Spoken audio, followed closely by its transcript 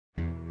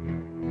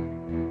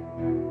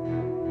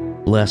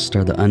Blessed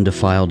are the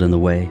undefiled in the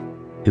way,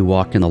 who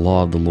walk in the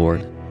law of the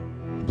Lord.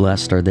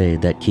 Blessed are they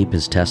that keep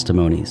his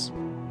testimonies,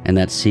 and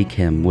that seek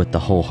him with the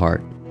whole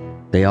heart.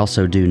 They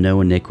also do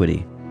no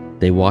iniquity,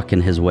 they walk in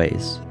his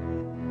ways.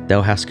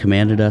 Thou hast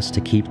commanded us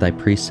to keep thy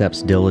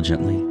precepts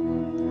diligently.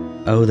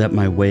 O that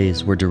my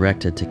ways were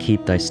directed to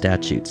keep thy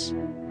statutes,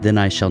 then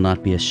I shall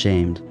not be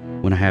ashamed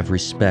when I have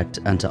respect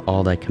unto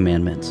all thy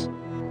commandments.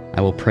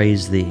 I will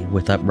praise thee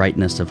with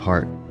uprightness of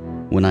heart,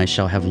 when I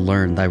shall have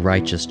learned thy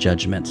righteous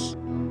judgments.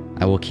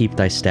 I will keep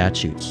thy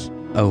statutes.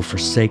 O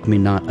forsake me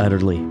not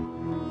utterly.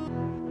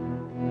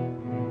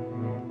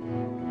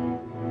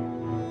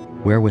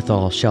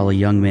 Wherewithal shall a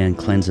young man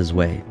cleanse his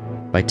way?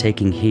 By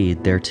taking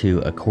heed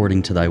thereto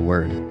according to thy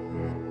word.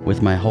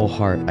 With my whole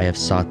heart I have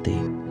sought thee.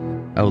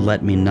 O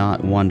let me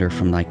not wander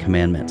from thy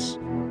commandments.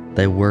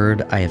 Thy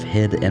word I have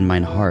hid in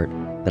mine heart,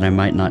 that I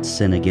might not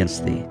sin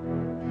against thee.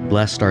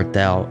 Blessed art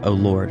thou, O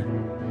Lord.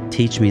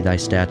 Teach me thy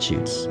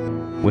statutes.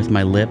 With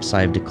my lips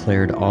I have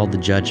declared all the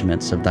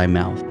judgments of thy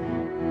mouth.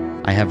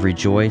 I have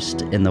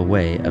rejoiced in the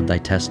way of thy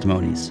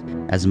testimonies,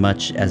 as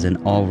much as in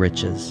all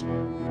riches.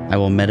 I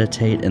will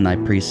meditate in thy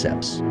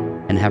precepts,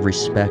 and have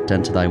respect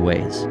unto thy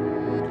ways.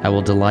 I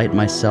will delight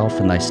myself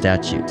in thy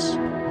statutes.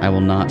 I will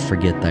not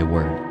forget thy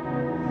word.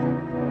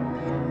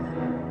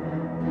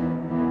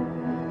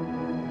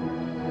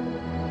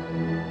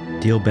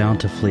 Deal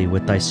bountifully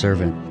with thy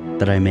servant,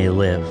 that I may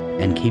live,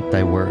 and keep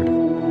thy word.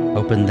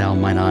 Open thou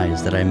mine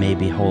eyes, that I may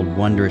behold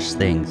wondrous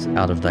things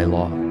out of thy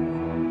law.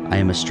 I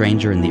am a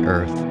stranger in the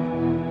earth.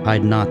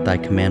 Hide not thy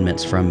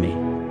commandments from me.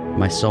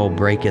 My soul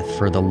breaketh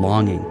for the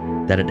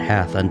longing that it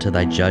hath unto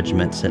thy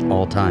judgments at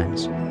all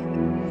times.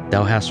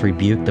 Thou hast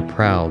rebuked the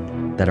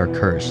proud that are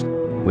cursed,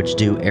 which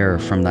do err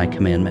from thy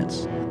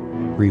commandments.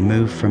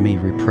 Remove from me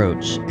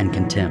reproach and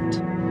contempt,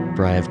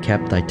 for I have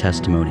kept thy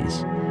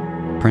testimonies.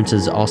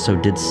 Princes also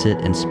did sit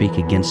and speak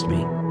against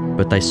me,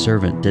 but thy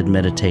servant did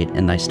meditate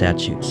in thy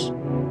statutes.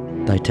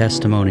 Thy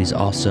testimonies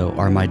also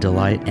are my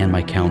delight and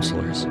my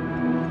counselors.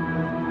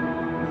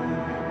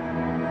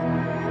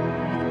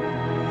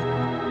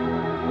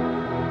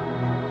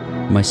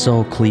 My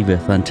soul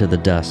cleaveth unto the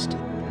dust.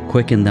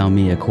 Quicken thou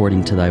me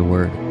according to thy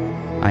word.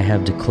 I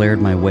have declared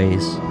my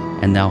ways,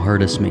 and thou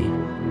heardest me.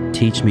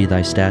 Teach me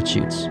thy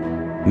statutes.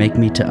 Make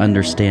me to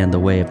understand the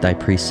way of thy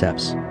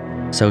precepts.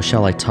 So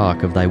shall I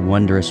talk of thy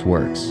wondrous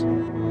works.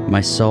 My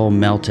soul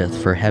melteth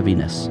for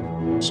heaviness.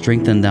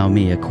 Strengthen thou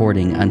me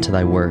according unto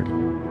thy word.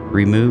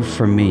 Remove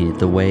from me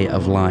the way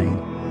of lying,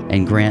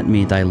 and grant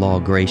me thy law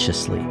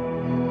graciously.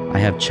 I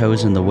have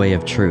chosen the way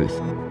of truth.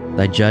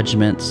 Thy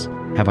judgments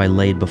have I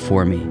laid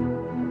before me.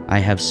 I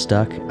have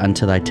stuck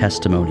unto thy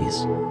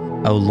testimonies.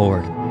 O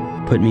Lord,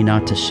 put me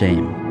not to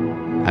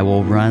shame. I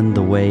will run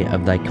the way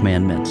of thy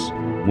commandments,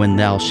 when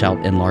thou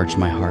shalt enlarge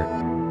my heart.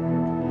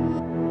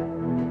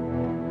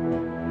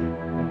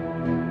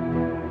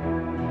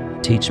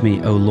 Teach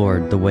me, O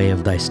Lord, the way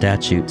of thy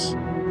statutes,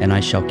 and I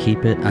shall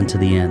keep it unto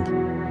the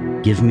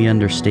end. Give me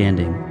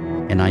understanding,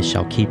 and I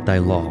shall keep thy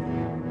law.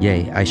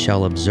 Yea, I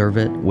shall observe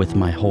it with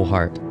my whole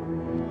heart.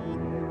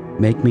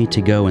 Make me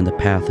to go in the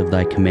path of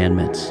thy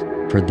commandments,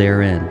 for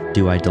therein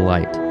do I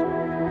delight.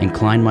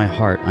 Incline my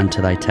heart unto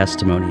thy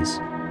testimonies,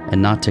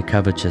 and not to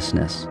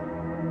covetousness.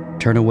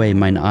 Turn away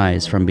mine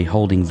eyes from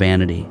beholding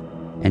vanity,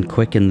 and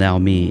quicken thou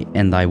me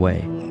in thy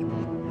way.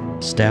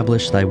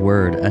 Establish thy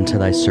word unto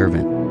thy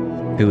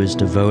servant, who is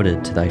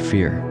devoted to thy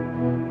fear.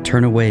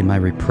 Turn away my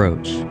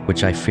reproach,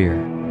 which I fear,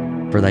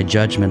 for thy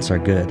judgments are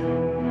good.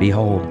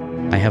 Behold,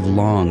 I have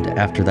longed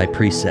after thy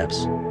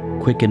precepts.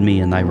 Quicken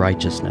me in thy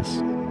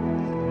righteousness.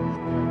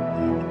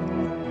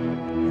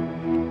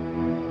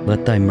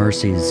 Let thy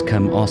mercies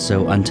come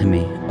also unto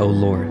me, O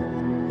Lord,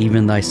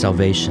 even thy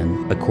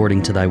salvation,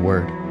 according to thy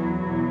word.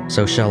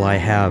 So shall I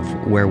have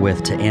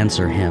wherewith to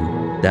answer him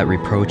that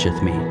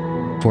reproacheth me,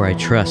 for I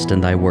trust in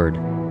thy word.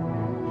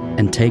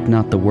 And take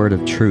not the word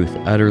of truth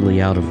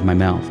utterly out of my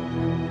mouth,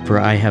 for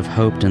I have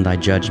hoped in thy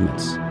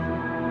judgments.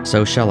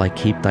 So shall I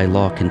keep thy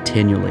law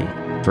continually,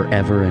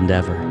 forever and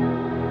ever.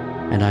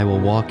 And I will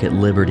walk at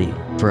liberty,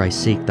 for I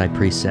seek thy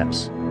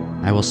precepts.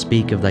 I will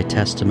speak of thy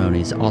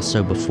testimonies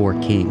also before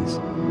kings,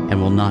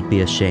 and will not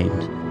be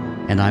ashamed.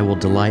 And I will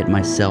delight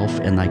myself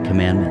in thy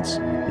commandments,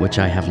 which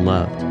I have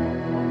loved.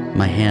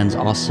 My hands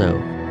also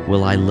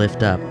will I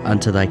lift up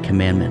unto thy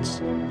commandments,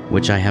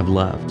 which I have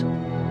loved,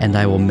 and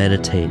I will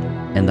meditate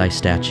in thy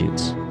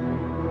statutes.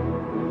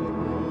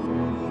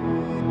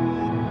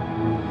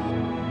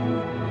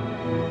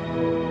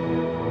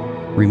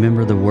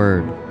 Remember the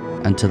word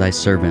unto thy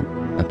servant,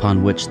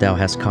 upon which thou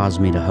hast caused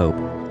me to hope.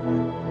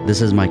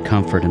 This is my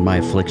comfort in my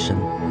affliction,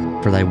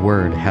 for thy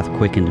word hath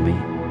quickened me.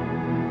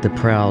 The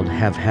proud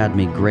have had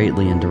me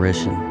greatly in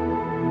derision,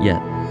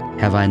 yet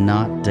have I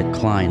not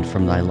declined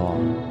from thy law.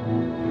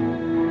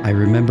 I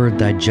remembered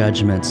thy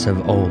judgments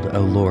of old, O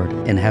Lord,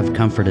 and have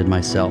comforted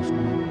myself.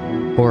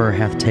 Horror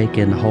hath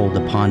taken hold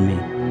upon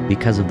me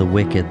because of the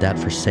wicked that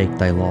forsake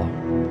thy law.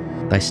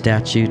 Thy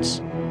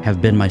statutes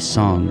have been my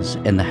songs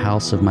in the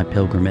house of my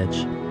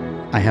pilgrimage.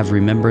 I have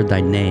remembered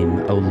thy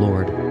name, O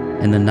Lord,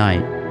 in the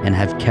night, and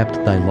have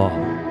kept thy law.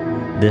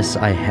 This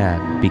I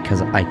had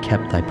because I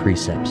kept thy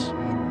precepts.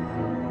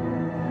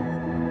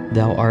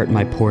 Thou art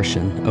my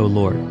portion, O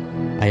Lord.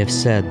 I have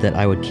said that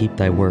I would keep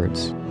thy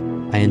words.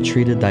 I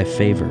entreated thy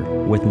favor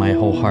with my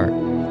whole heart.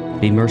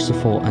 Be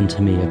merciful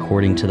unto me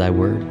according to thy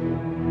word.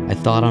 I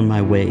thought on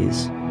my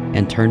ways,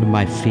 and turned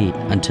my feet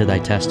unto thy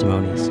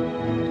testimonies.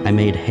 I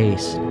made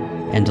haste,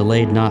 and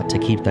delayed not to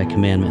keep thy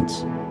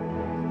commandments.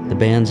 The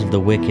bands of the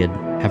wicked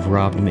have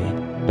robbed me,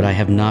 but I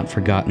have not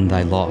forgotten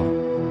thy law.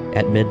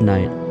 At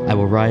midnight I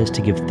will rise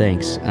to give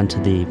thanks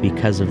unto thee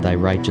because of thy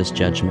righteous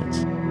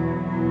judgments.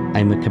 I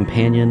am a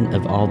companion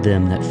of all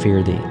them that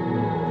fear thee,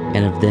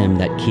 and of them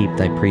that keep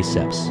thy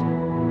precepts.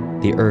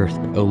 The earth,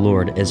 O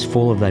Lord, is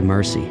full of thy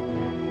mercy.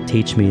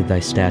 Teach me thy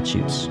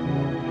statutes.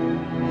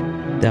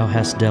 Thou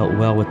hast dealt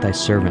well with thy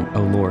servant,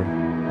 O Lord,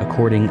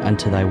 according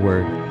unto thy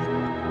word.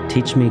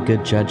 Teach me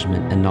good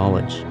judgment and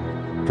knowledge,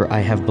 for I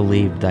have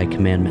believed thy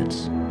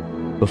commandments.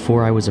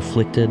 Before I was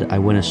afflicted, I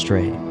went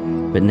astray,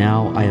 but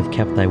now I have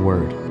kept thy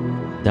word.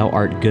 Thou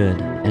art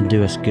good, and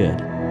doest good.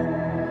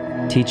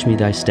 Teach me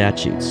thy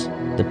statutes.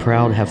 The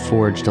proud have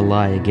forged a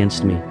lie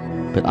against me,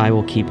 but I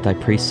will keep thy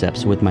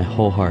precepts with my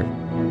whole heart.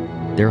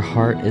 Their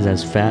heart is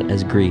as fat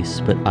as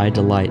grease, but I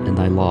delight in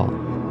thy law.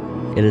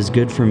 It is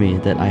good for me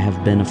that I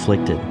have been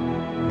afflicted,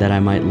 that I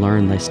might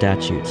learn thy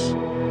statutes.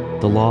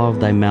 The law of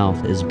thy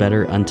mouth is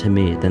better unto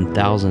me than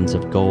thousands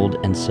of gold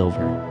and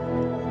silver.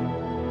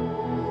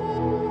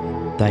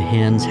 Thy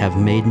hands have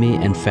made me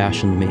and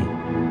fashioned me.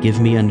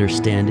 Give me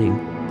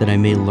understanding, that I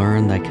may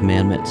learn thy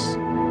commandments.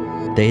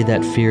 They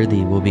that fear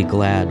thee will be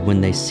glad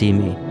when they see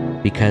me,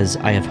 because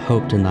I have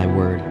hoped in thy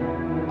word.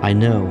 I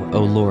know,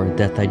 O Lord,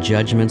 that thy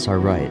judgments are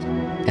right,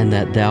 and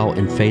that thou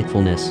in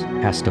faithfulness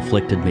hast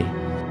afflicted me.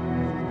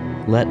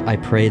 Let, I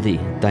pray thee,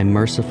 thy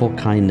merciful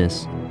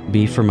kindness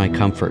be for my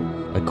comfort,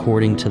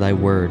 according to thy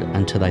word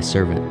unto thy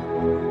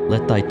servant.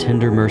 Let thy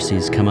tender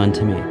mercies come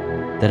unto me,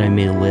 that I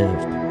may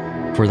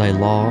live, for thy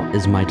law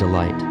is my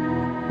delight.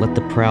 Let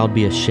the proud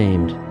be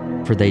ashamed,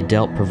 for they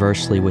dealt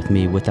perversely with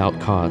me without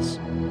cause.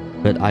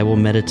 But I will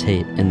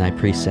meditate in thy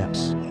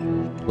precepts.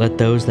 Let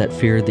those that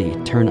fear thee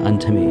turn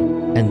unto me,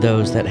 and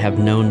those that have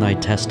known thy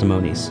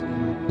testimonies.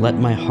 Let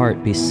my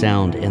heart be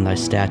sound in thy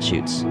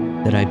statutes,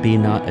 that I be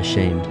not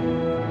ashamed.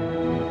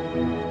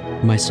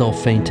 My soul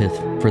fainteth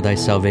for thy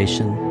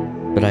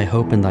salvation, but I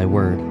hope in thy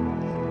word.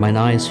 Mine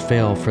eyes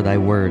fail for thy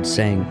word,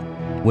 saying,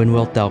 When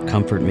wilt thou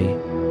comfort me?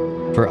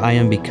 For I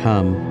am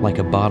become like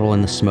a bottle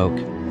in the smoke,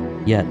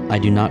 yet I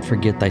do not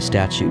forget thy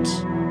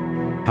statutes.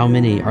 How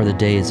many are the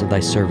days of thy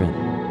servant?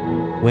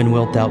 When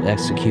wilt thou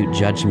execute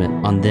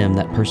judgment on them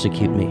that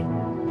persecute me?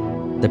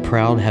 The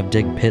proud have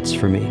digged pits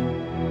for me,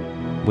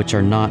 which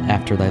are not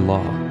after thy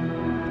law.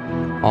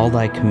 All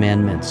thy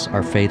commandments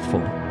are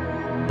faithful.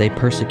 They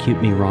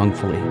persecute me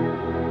wrongfully.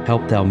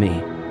 Help thou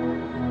me.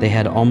 They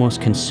had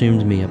almost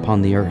consumed me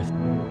upon the earth,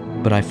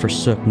 but I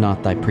forsook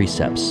not thy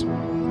precepts.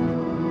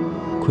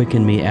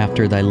 Quicken me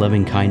after thy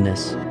loving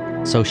kindness,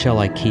 so shall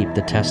I keep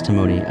the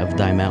testimony of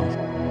thy mouth.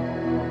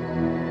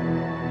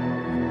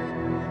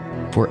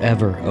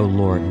 Forever, O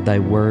Lord, thy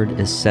word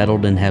is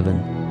settled in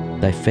heaven.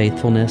 Thy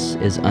faithfulness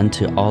is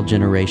unto all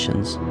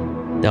generations.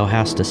 Thou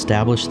hast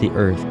established the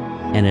earth,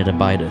 and it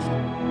abideth.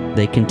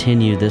 They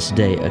continue this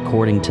day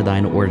according to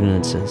thine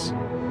ordinances,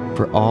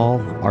 for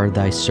all are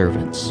thy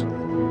servants.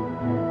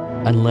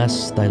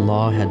 Unless thy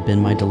law had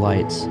been my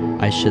delights,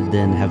 I should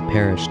then have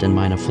perished in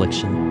mine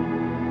affliction.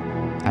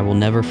 I will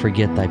never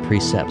forget thy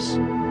precepts,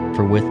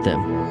 for with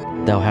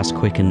them thou hast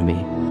quickened me.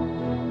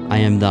 I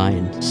am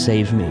thine,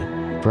 save me,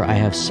 for I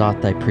have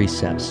sought thy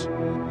precepts.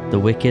 The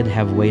wicked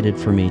have waited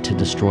for me to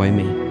destroy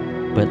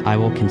me, but I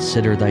will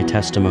consider thy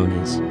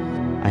testimonies.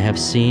 I have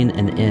seen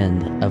an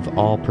end of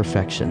all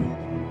perfection,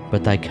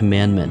 but thy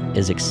commandment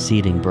is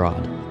exceeding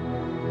broad.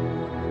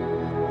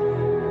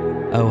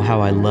 Oh,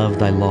 how I love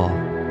thy law!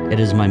 It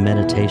is my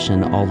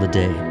meditation all the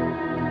day.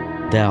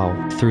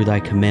 Thou, through thy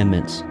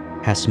commandments,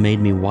 hast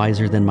made me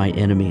wiser than my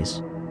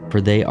enemies,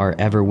 for they are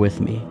ever with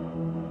me.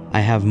 I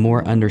have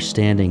more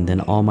understanding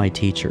than all my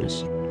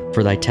teachers,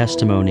 for thy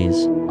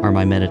testimonies are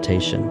my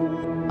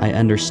meditation. I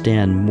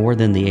understand more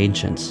than the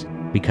ancients,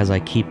 because I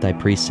keep thy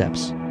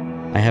precepts.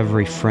 I have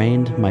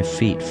refrained my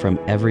feet from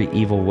every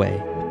evil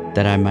way,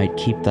 that I might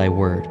keep thy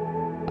word.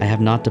 I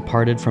have not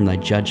departed from thy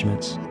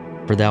judgments,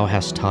 for thou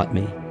hast taught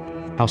me.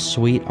 How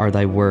sweet are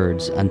thy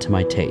words unto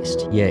my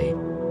taste, yea,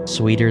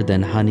 sweeter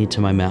than honey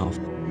to my mouth.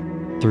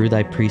 Through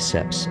thy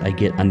precepts I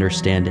get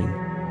understanding.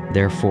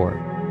 Therefore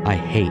I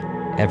hate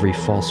every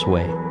false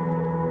way.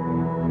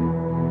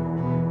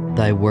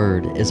 Thy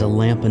word is a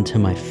lamp unto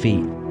my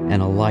feet,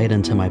 and a light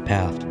unto my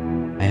path.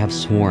 I have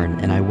sworn,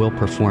 and I will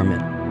perform it,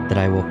 that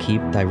I will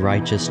keep thy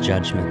righteous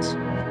judgments.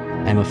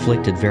 I am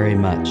afflicted very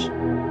much.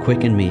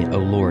 Quicken me, O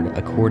Lord,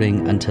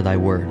 according unto thy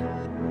word.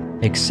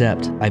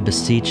 Accept, I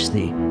beseech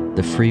thee,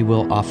 the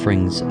freewill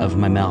offerings of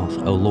my mouth,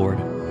 O Lord,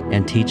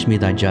 and teach me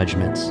thy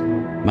judgments.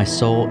 My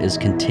soul is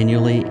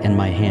continually in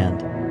my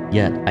hand,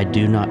 yet I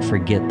do not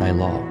forget thy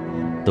law.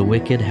 The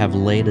wicked have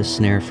laid a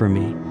snare for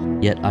me,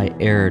 yet I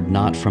erred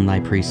not from thy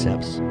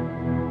precepts.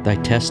 Thy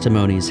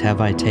testimonies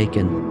have I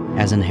taken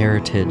as an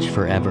heritage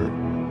forever,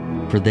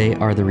 for they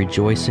are the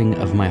rejoicing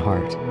of my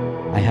heart.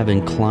 I have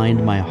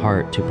inclined my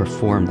heart to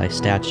perform thy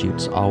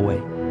statutes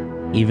always,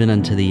 even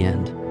unto the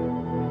end.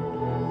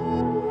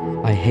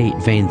 I hate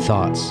vain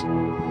thoughts,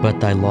 but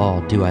thy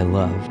law do I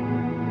love.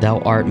 Thou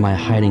art my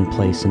hiding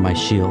place and my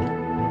shield.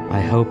 I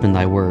hope in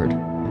thy word.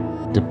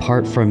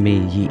 Depart from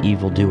me, ye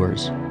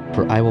evildoers,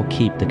 for I will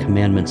keep the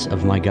commandments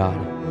of my God.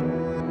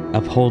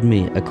 Uphold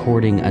me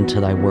according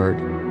unto thy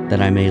word,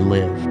 that I may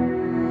live,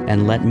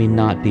 and let me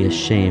not be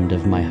ashamed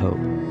of my hope.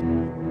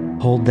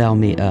 Hold thou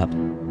me up,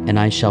 and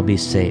I shall be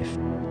safe,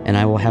 and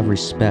I will have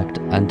respect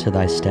unto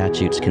thy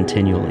statutes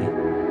continually.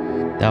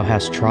 Thou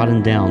hast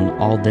trodden down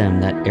all them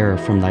that err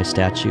from thy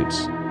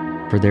statutes,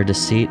 for their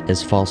deceit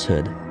is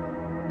falsehood.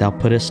 Thou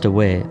puttest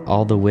away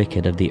all the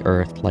wicked of the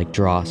earth like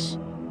dross.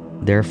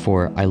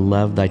 Therefore I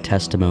love thy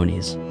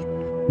testimonies.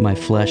 My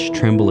flesh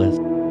trembleth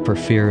for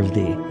fear of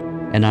thee,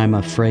 and I am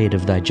afraid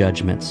of thy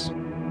judgments.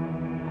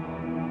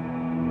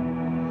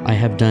 I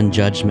have done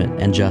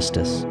judgment and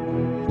justice.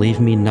 Leave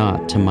me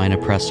not to mine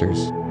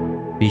oppressors.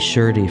 Be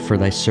surety for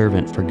thy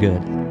servant for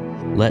good.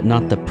 Let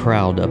not the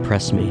proud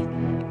oppress me.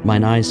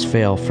 Mine eyes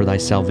fail for thy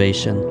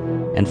salvation,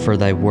 and for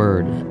thy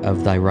word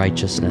of thy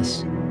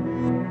righteousness.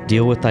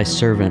 Deal with thy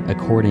servant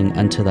according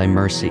unto thy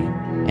mercy,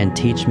 and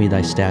teach me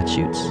thy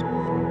statutes.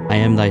 I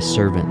am thy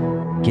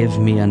servant. Give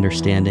me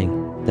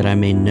understanding, that I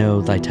may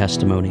know thy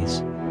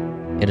testimonies.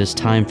 It is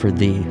time for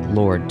thee,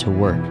 Lord, to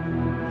work,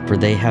 for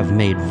they have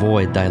made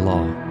void thy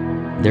law.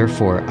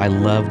 Therefore I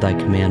love thy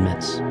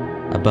commandments,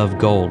 above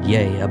gold,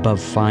 yea, above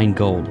fine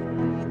gold.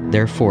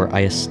 Therefore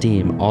I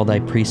esteem all thy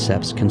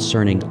precepts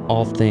concerning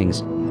all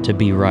things to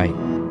be right,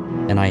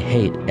 and I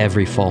hate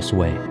every false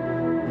way.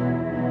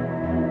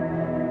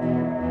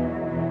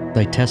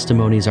 Thy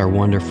testimonies are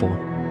wonderful,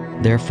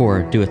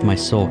 therefore doeth my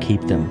soul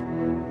keep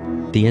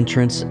them. The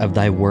entrance of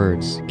thy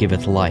words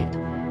giveth light,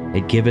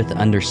 it giveth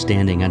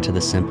understanding unto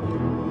the simple.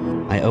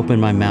 I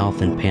opened my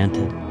mouth and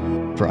panted,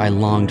 for I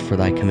longed for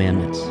thy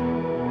commandments.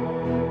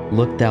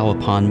 Look thou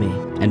upon me,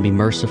 and be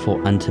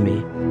merciful unto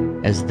me,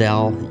 as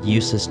thou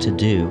usest to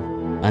do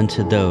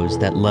unto those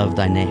that love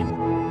thy name.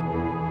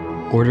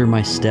 Order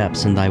my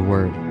steps in thy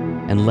word,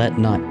 and let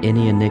not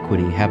any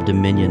iniquity have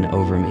dominion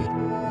over me.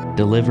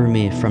 Deliver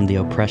me from the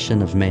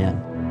oppression of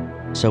man,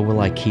 so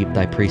will I keep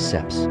thy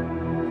precepts.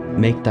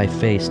 Make thy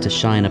face to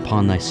shine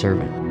upon thy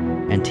servant,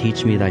 and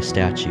teach me thy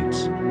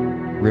statutes.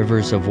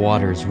 Rivers of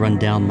waters run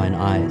down mine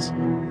eyes,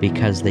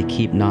 because they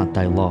keep not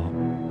thy law.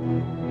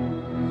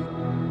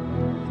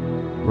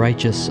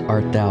 Righteous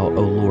art thou,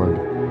 O Lord,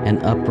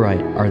 and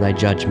upright are thy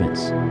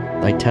judgments.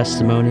 Thy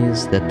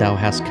testimonies that thou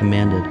hast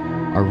commanded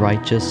are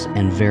righteous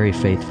and very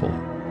faithful.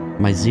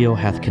 My zeal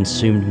hath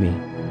consumed me,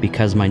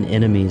 because mine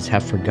enemies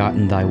have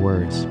forgotten thy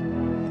words.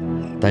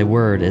 Thy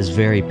word is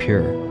very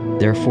pure,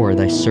 therefore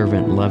thy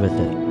servant loveth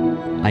it.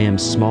 I am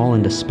small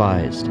and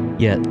despised,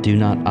 yet do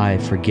not I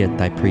forget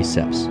thy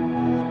precepts.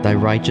 Thy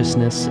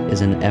righteousness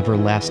is an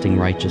everlasting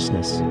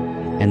righteousness,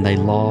 and thy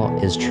law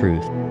is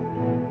truth.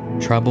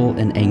 Trouble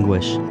and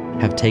anguish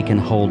have taken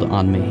hold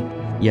on me,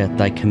 yet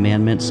thy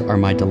commandments are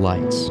my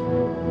delights.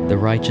 The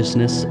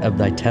righteousness of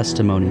thy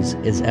testimonies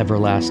is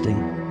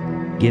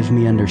everlasting. Give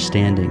me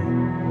understanding,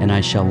 and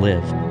I shall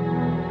live.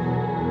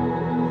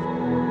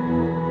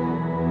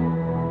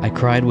 I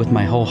cried with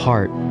my whole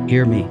heart,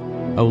 hear me,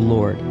 O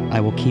Lord, I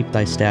will keep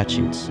thy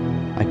statutes.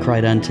 I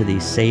cried unto thee,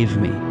 save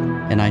me,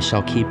 and I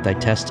shall keep thy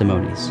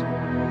testimonies.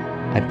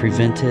 I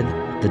prevented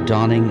the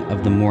dawning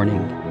of the morning,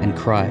 and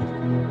cried,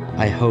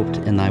 I hoped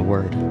in thy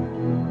word.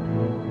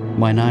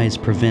 Mine eyes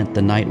prevent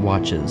the night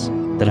watches,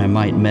 that I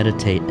might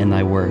meditate in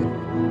thy word.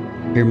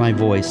 Hear my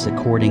voice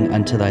according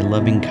unto thy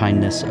loving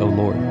kindness, O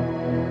Lord.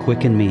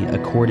 Quicken me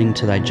according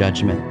to thy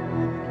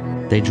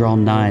judgment. They draw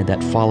nigh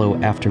that follow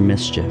after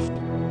mischief.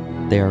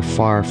 They are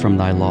far from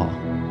thy law.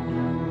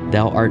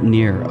 Thou art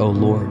near, O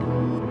Lord,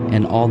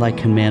 and all thy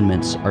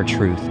commandments are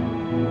truth.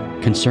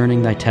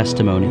 Concerning thy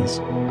testimonies,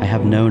 I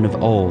have known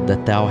of old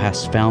that thou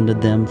hast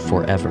founded them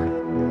forever.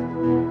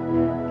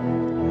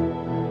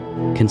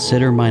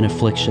 Consider mine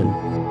affliction,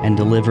 and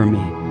deliver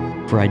me,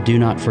 for I do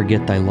not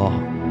forget thy law.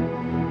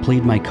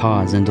 Plead my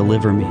cause and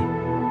deliver me.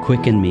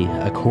 Quicken me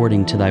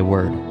according to thy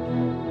word.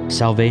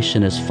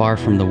 Salvation is far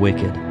from the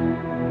wicked,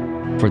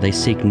 for they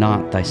seek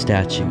not thy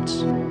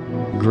statutes.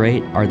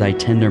 Great are thy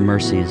tender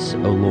mercies,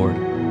 O Lord.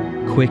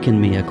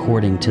 Quicken me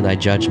according to thy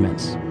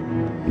judgments.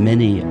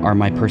 Many are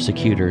my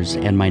persecutors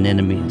and mine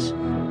enemies,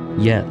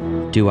 yet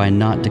do I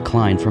not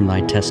decline from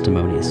thy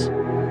testimonies.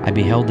 I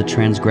beheld the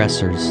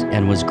transgressors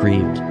and was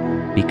grieved,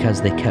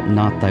 because they kept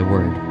not thy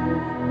word.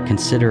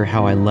 Consider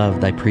how I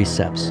love thy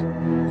precepts.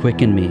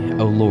 Quicken me,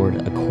 O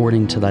Lord,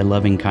 according to thy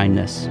loving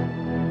kindness.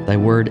 Thy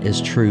word is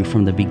true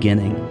from the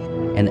beginning,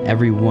 and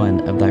every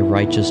one of thy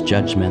righteous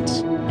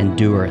judgments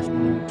endureth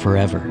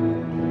forever.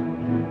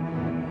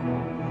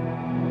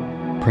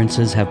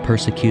 Princes have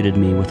persecuted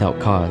me without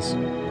cause,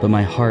 but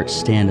my heart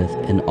standeth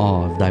in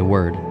awe of thy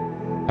word.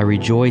 I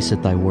rejoice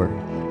at thy word,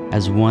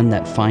 as one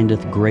that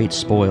findeth great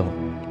spoil.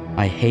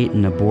 I hate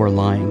and abhor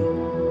lying.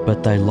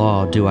 But thy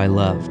law do I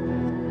love.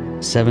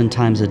 7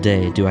 times a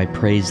day do I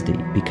praise thee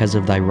because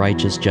of thy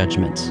righteous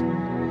judgments.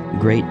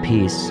 Great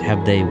peace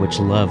have they which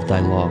love thy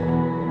law,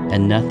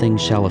 and nothing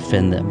shall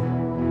offend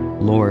them.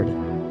 Lord,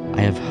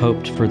 I have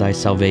hoped for thy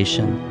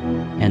salvation,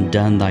 and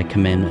done thy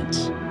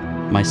commandments.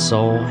 My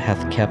soul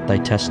hath kept thy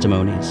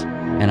testimonies,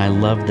 and I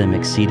love them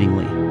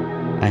exceedingly.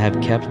 I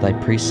have kept thy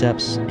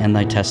precepts and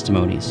thy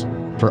testimonies,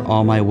 for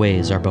all my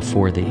ways are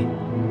before thee.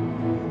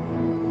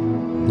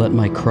 Let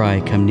my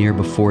cry come near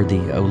before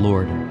thee, O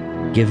Lord.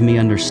 Give me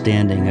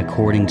understanding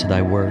according to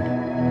thy word.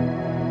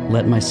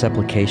 Let my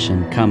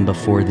supplication come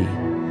before thee.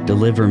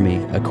 Deliver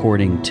me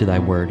according to thy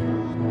word.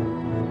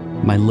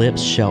 My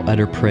lips shall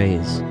utter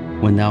praise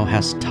when thou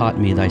hast taught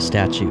me thy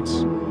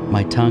statutes.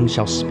 My tongue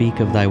shall speak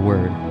of thy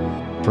word,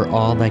 for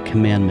all thy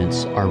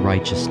commandments are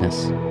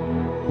righteousness.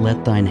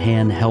 Let thine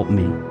hand help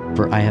me,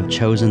 for I have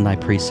chosen thy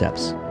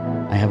precepts.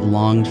 I have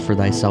longed for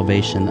thy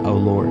salvation, O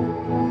Lord,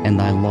 and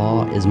thy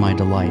law is my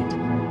delight.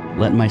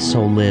 Let my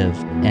soul live,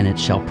 and it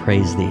shall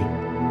praise thee,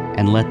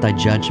 and let thy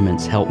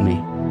judgments help me.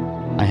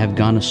 I have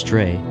gone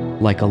astray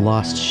like a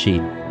lost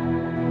sheep.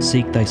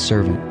 Seek thy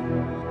servant,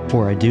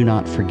 for I do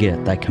not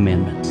forget thy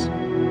commandments.